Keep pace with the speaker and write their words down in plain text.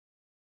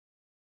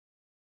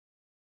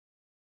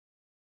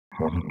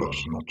One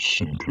does not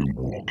simply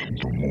walk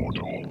into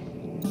Mordor.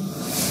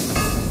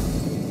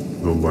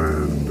 The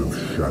land of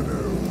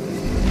shadow.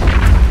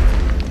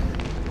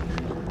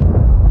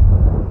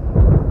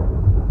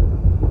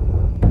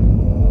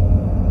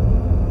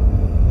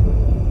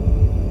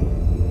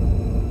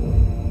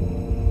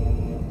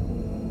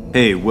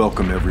 Hey,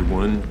 welcome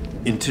everyone.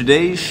 In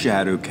today's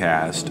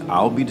Shadowcast,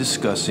 I'll be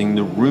discussing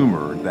the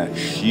rumor that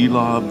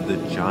Shelob the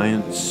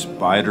giant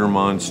spider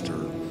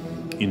monster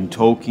in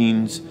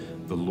Tolkien's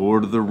The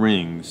Lord of the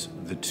Rings,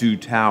 The Two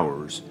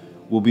Towers,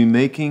 will be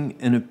making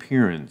an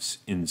appearance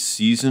in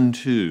Season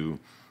 2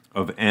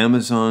 of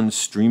Amazon's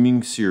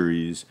streaming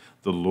series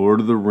The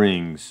Lord of the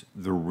Rings,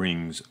 The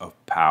Rings of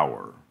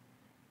Power.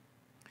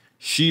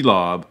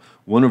 Shelob,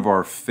 one of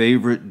our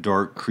favorite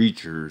dark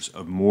creatures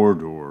of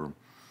Mordor,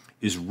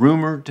 is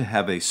rumored to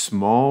have a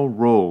small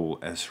role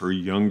as her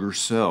younger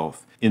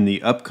self in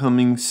the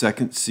upcoming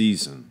second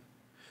season.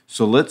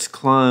 So let's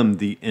climb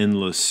the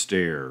endless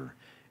stair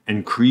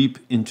and creep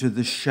into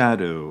the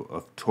shadow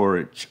of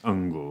Torich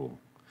Ungol,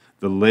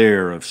 the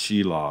lair of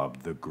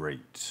Shelob the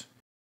Great.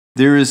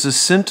 There is a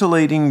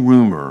scintillating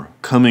rumor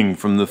coming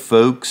from the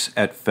folks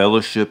at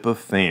Fellowship of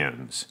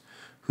Fans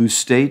who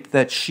state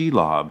that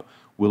Shelob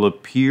will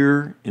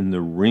appear in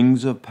the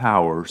Rings of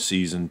Power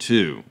Season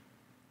 2.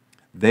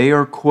 They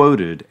are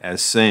quoted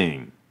as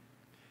saying,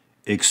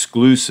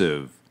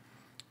 "Exclusive,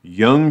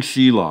 young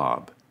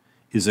Shelob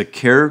is a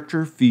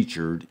character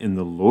featured in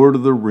The Lord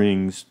of the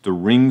Rings, The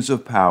Rings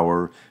of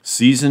Power,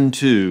 Season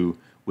 2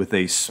 with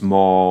a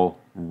small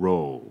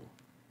role."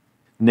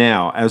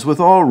 Now, as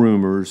with all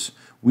rumors,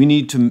 we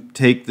need to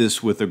take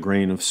this with a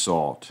grain of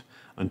salt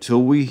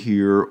until we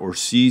hear or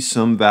see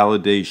some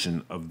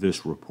validation of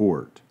this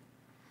report.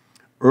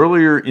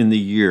 Earlier in the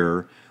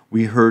year,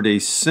 we heard a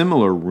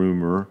similar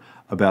rumor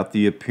about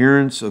the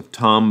appearance of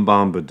Tom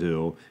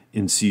Bombadil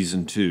in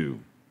Season 2.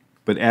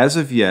 But as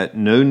of yet,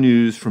 no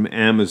news from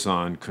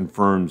Amazon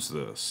confirms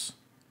this.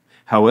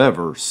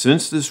 However,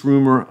 since this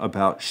rumor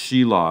about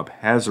Shelob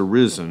has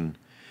arisen,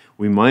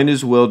 we might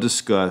as well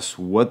discuss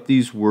what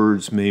these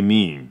words may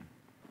mean.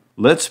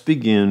 Let's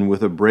begin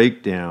with a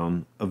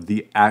breakdown of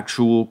the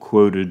actual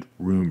quoted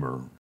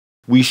rumor.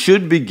 We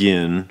should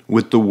begin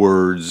with the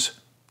words,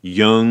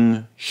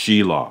 young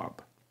Shelob.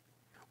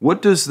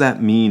 What does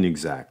that mean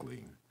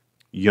exactly?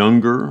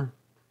 Younger,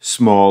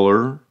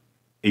 smaller,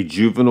 a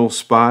juvenile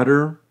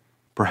spider,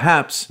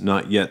 perhaps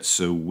not yet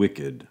so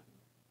wicked.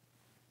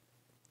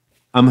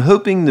 I'm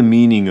hoping the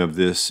meaning of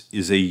this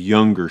is a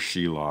younger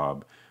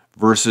Shelob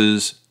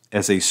versus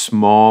as a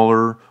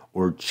smaller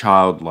or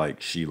childlike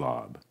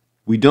Shelob.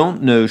 We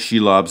don't know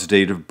Shelob's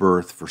date of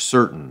birth for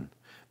certain,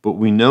 but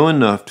we know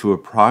enough to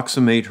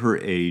approximate her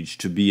age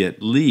to be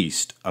at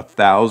least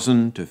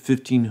 1,000 to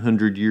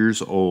 1,500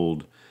 years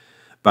old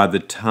by the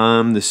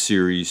time the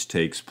series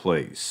takes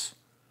place.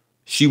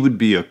 She would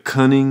be a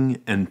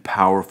cunning and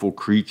powerful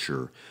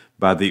creature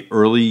by the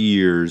early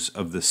years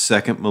of the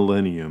second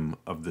millennium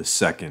of the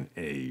Second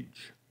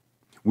Age.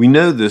 We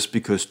know this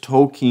because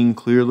Tolkien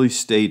clearly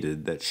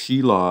stated that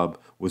Shelob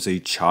was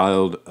a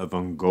child of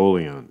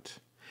Ungoliant,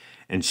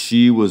 and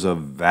she was a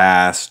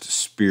vast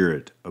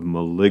spirit of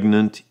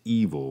malignant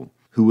evil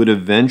who would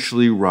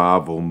eventually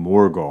rival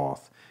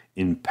Morgoth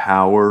in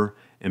power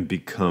and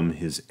become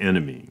his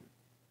enemy.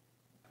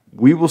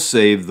 We will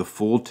save the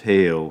full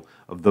tale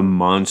of the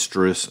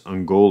monstrous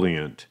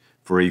Ungoliant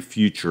for a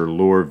future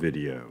lore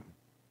video.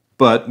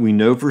 But we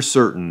know for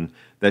certain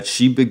that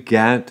she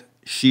begat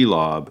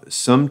Shelob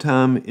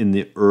sometime in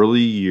the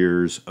early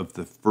years of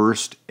the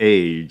First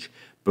Age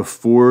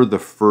before the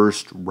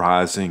first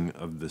rising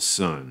of the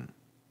sun,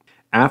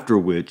 after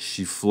which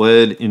she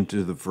fled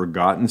into the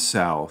forgotten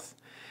south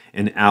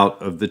and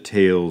out of the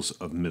tales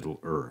of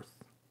Middle-earth.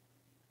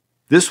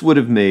 This would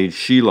have made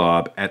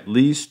Shelob at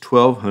least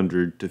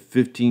 1,200 to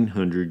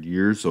 1,500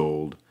 years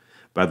old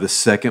by the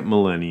second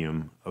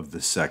millennium of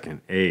the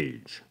Second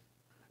Age.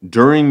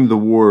 During the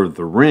War of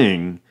the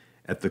Ring,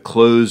 at the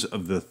close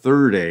of the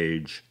Third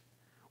Age,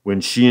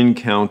 when she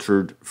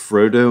encountered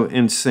Frodo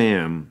and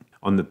Sam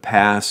on the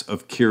pass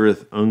of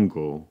Cirith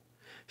Ungol,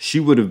 she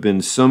would have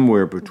been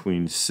somewhere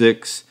between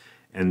 6,000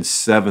 and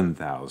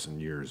 7,000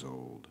 years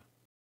old.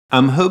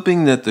 I'm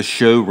hoping that the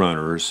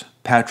showrunners,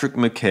 Patrick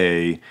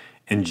McKay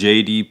and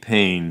J.D.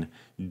 Payne,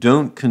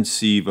 don't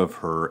conceive of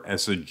her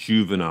as a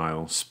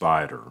juvenile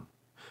spider,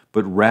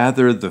 but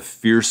rather the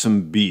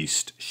fearsome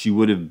beast she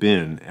would have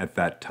been at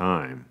that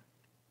time.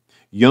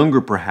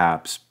 Younger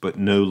perhaps, but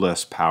no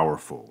less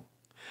powerful.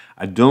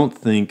 I don't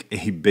think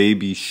a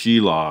baby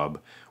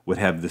Shelob would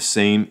have the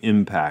same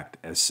impact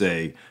as,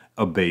 say,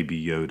 a baby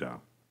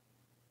Yoda.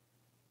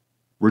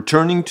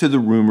 Returning to the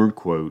rumored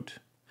quote,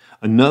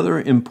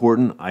 another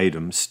important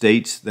item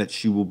states that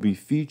she will be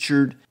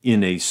featured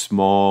in a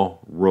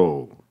small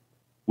role,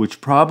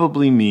 which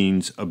probably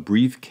means a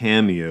brief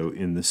cameo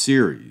in the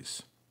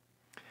series.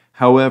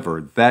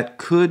 However, that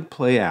could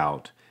play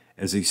out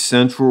as a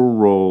central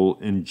role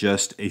in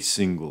just a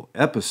single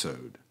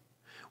episode,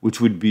 which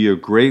would be a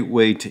great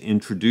way to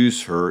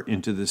introduce her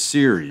into the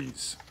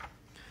series.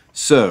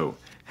 So,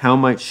 How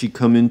might she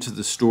come into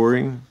the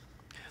story?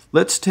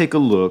 Let's take a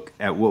look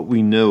at what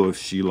we know of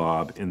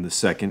Shelob in the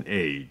Second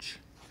Age,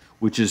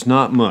 which is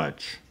not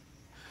much.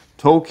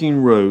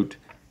 Tolkien wrote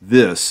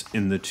this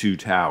in The Two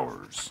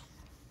Towers.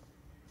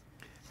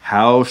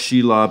 How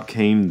Shelob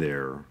came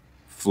there,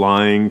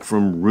 flying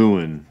from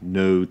ruin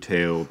no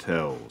tale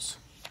tells.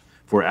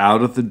 For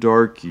out of the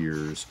dark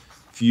years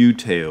few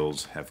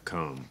tales have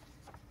come.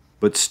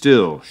 But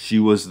still she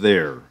was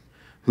there,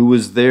 who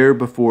was there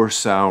before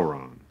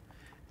Sauron,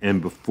 and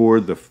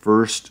before the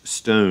first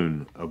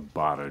stone of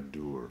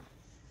Barad-dûr.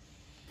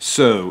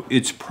 So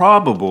it's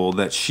probable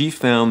that she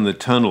found the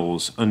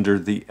tunnels under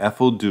the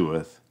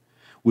Ephel-Duath,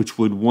 which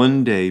would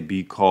one day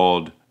be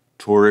called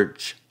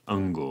Torich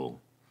Ungol,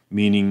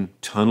 meaning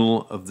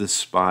Tunnel of the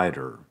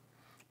Spider,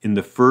 in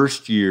the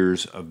first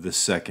years of the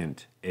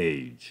Second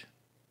Age.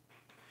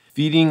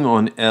 Feeding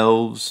on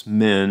elves,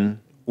 men,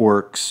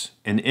 orcs,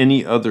 and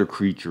any other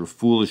creature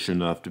foolish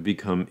enough to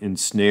become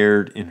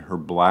ensnared in her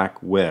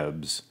black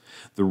webs,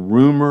 the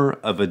rumor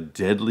of a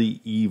deadly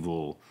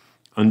evil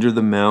under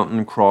the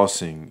mountain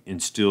crossing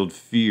instilled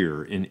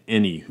fear in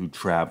any who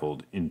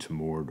traveled into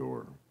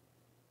Mordor.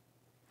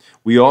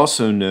 We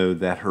also know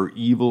that her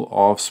evil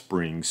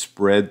offspring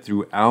spread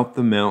throughout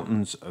the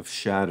mountains of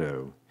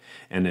Shadow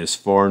and as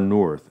far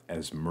north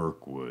as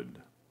Mirkwood.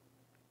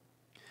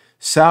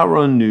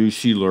 Sauron knew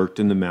she lurked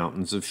in the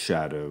mountains of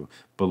Shadow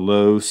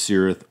below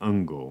Cirith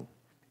Ungol,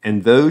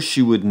 and though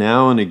she would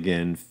now and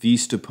again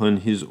feast upon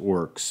his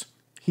orcs,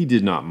 he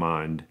did not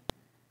mind.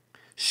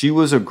 She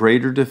was a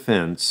greater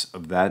defense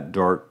of that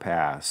dark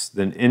pass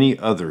than any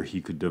other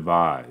he could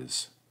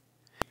devise.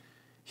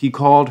 He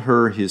called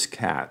her his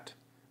cat,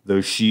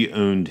 though she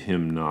owned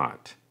him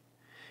not.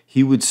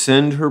 He would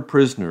send her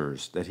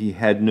prisoners that he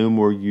had no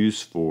more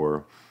use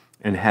for,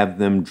 and have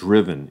them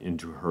driven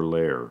into her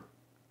lair.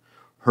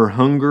 Her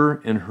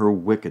hunger and her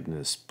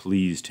wickedness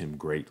pleased him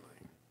greatly.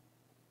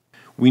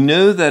 We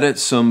know that at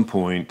some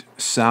point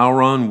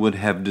Sauron would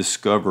have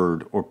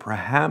discovered or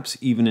perhaps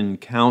even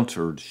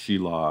encountered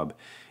Shelob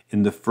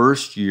in the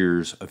first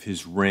years of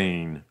his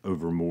reign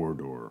over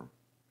Mordor.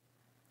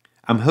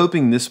 I'm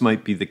hoping this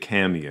might be the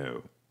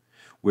cameo,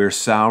 where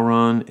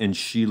Sauron and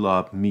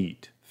Shelob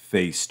meet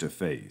face to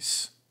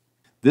face.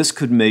 This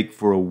could make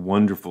for a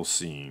wonderful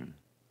scene.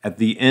 At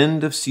the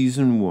end of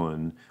Season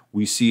 1,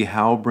 we see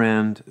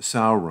Halbrand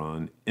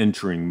Sauron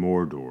entering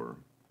Mordor,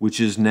 which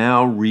is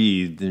now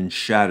wreathed in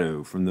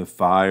shadow from the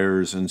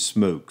fires and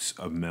smokes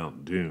of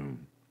Mount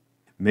Doom.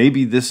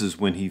 Maybe this is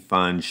when he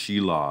finds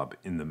Shelob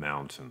in the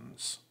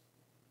mountains.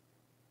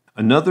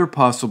 Another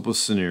possible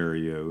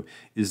scenario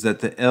is that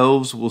the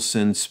elves will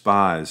send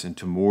spies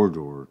into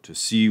Mordor to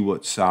see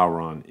what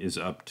Sauron is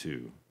up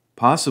to.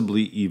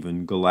 Possibly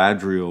even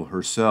Galadriel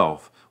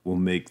herself will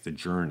make the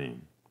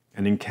journey.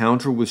 An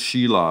encounter with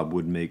Shelob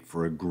would make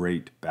for a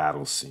great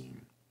battle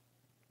scene.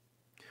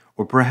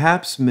 Or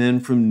perhaps men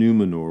from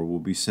Numenor will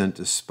be sent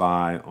to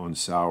spy on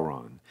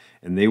Sauron,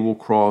 and they will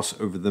cross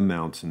over the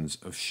mountains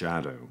of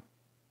Shadow.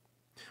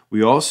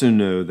 We also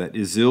know that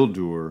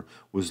Isildur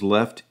was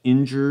left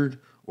injured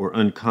or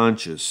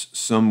unconscious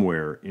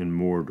somewhere in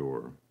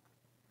Mordor.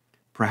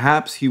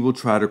 Perhaps he will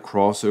try to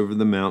cross over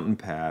the mountain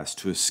pass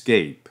to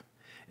escape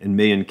and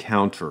may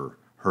encounter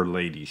her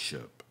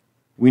ladyship.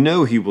 We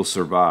know he will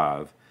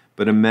survive,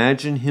 but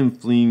imagine him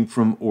fleeing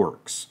from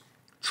orcs,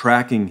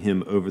 tracking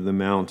him over the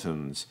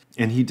mountains,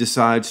 and he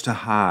decides to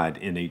hide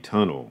in a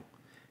tunnel,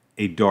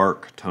 a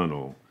dark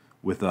tunnel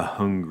with a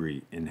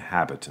hungry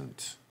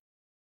inhabitant.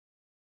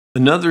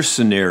 Another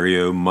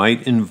scenario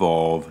might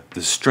involve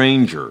the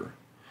stranger,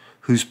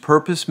 whose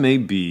purpose may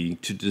be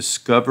to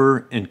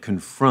discover and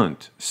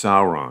confront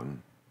Sauron,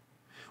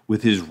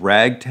 with his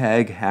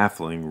ragtag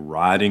halfling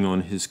riding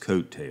on his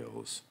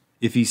coattails.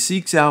 If he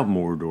seeks out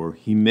Mordor,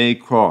 he may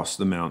cross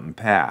the mountain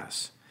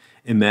pass.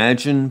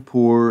 Imagine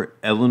poor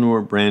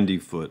Eleanor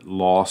Brandyfoot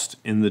lost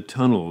in the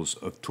tunnels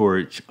of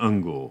Torich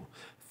Ungol,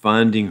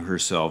 finding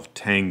herself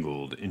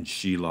tangled in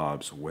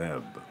Shelob's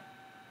web.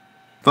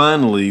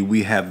 Finally,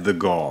 we have the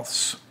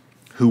Goths,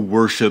 who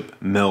worship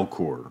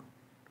Melkor.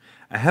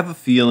 I have a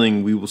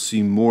feeling we will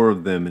see more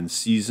of them in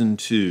Season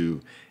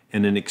 2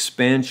 and an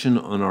expansion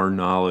on our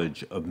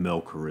knowledge of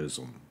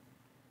Melkorism.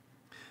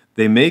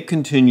 They may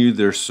continue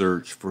their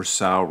search for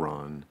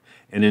Sauron,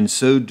 and in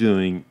so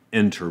doing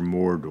enter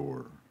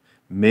Mordor,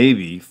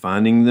 maybe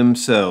finding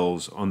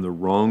themselves on the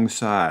wrong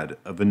side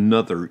of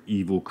another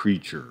evil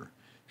creature,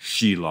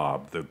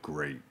 Shelob the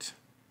Great.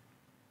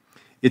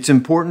 It's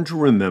important to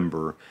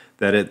remember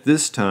that at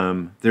this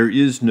time there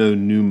is no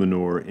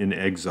Numenor in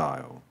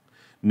exile,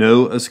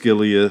 no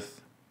Osgiliath,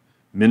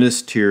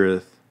 Minas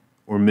Tirith,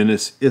 or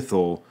Minas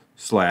Ithil /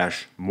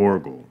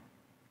 Morgul.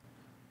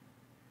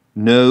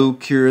 No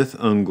Cirith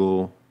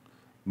Ungol,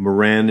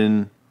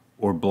 Morannon,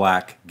 or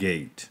Black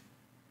Gate.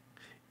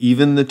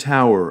 Even the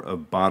Tower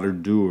of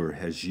Barad-dûr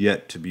has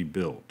yet to be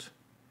built.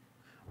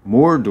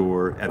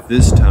 Mordor at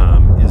this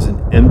time is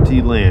an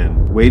empty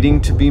land waiting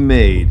to be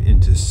made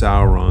into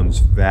Sauron's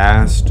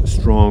vast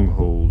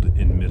stronghold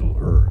in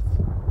Middle-earth.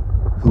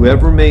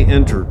 Whoever may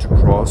enter to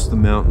cross the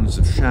mountains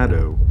of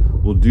shadow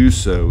will do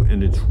so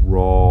in its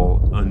raw,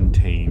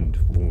 untamed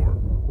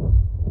form.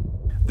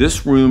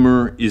 This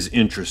rumor is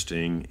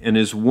interesting and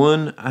is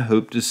one I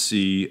hope to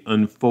see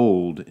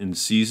unfold in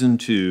Season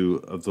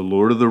 2 of The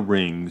Lord of the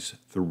Rings,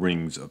 The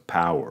Rings of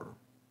Power.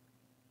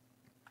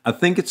 I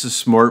think it's a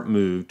smart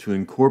move to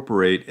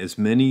incorporate as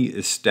many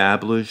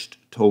established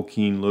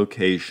Tolkien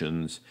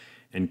locations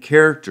and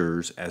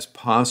characters as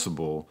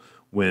possible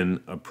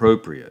when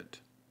appropriate.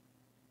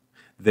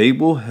 They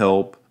will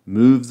help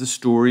move the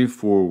story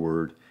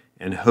forward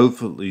and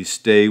hopefully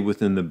stay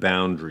within the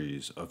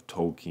boundaries of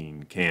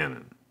Tolkien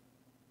canon.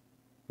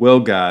 Well,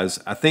 guys,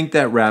 I think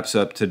that wraps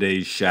up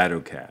today's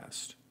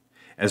Shadowcast.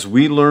 As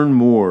we learn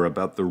more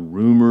about the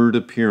rumored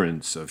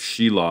appearance of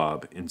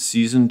Shelob in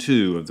Season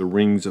 2 of The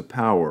Rings of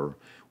Power,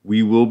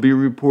 we will be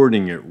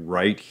reporting it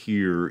right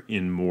here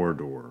in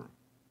Mordor.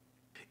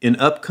 In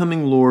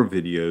upcoming lore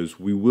videos,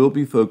 we will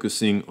be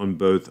focusing on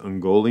both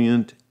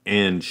Ungoliant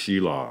and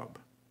Shelob.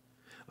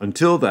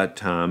 Until that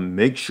time,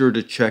 make sure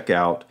to check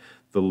out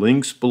the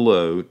links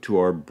below to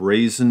our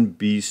Brazen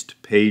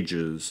Beast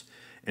pages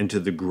and to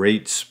the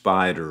great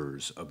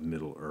spiders of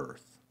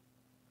Middle-earth.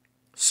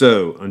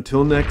 So,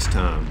 until next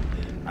time,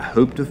 I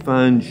hope to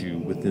find you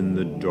within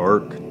the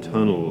dark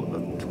tunnel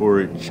of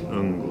Torich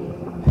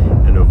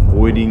Ungol and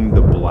avoiding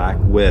the black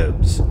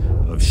webs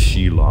of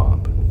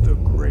Shelob the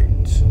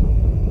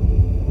Great.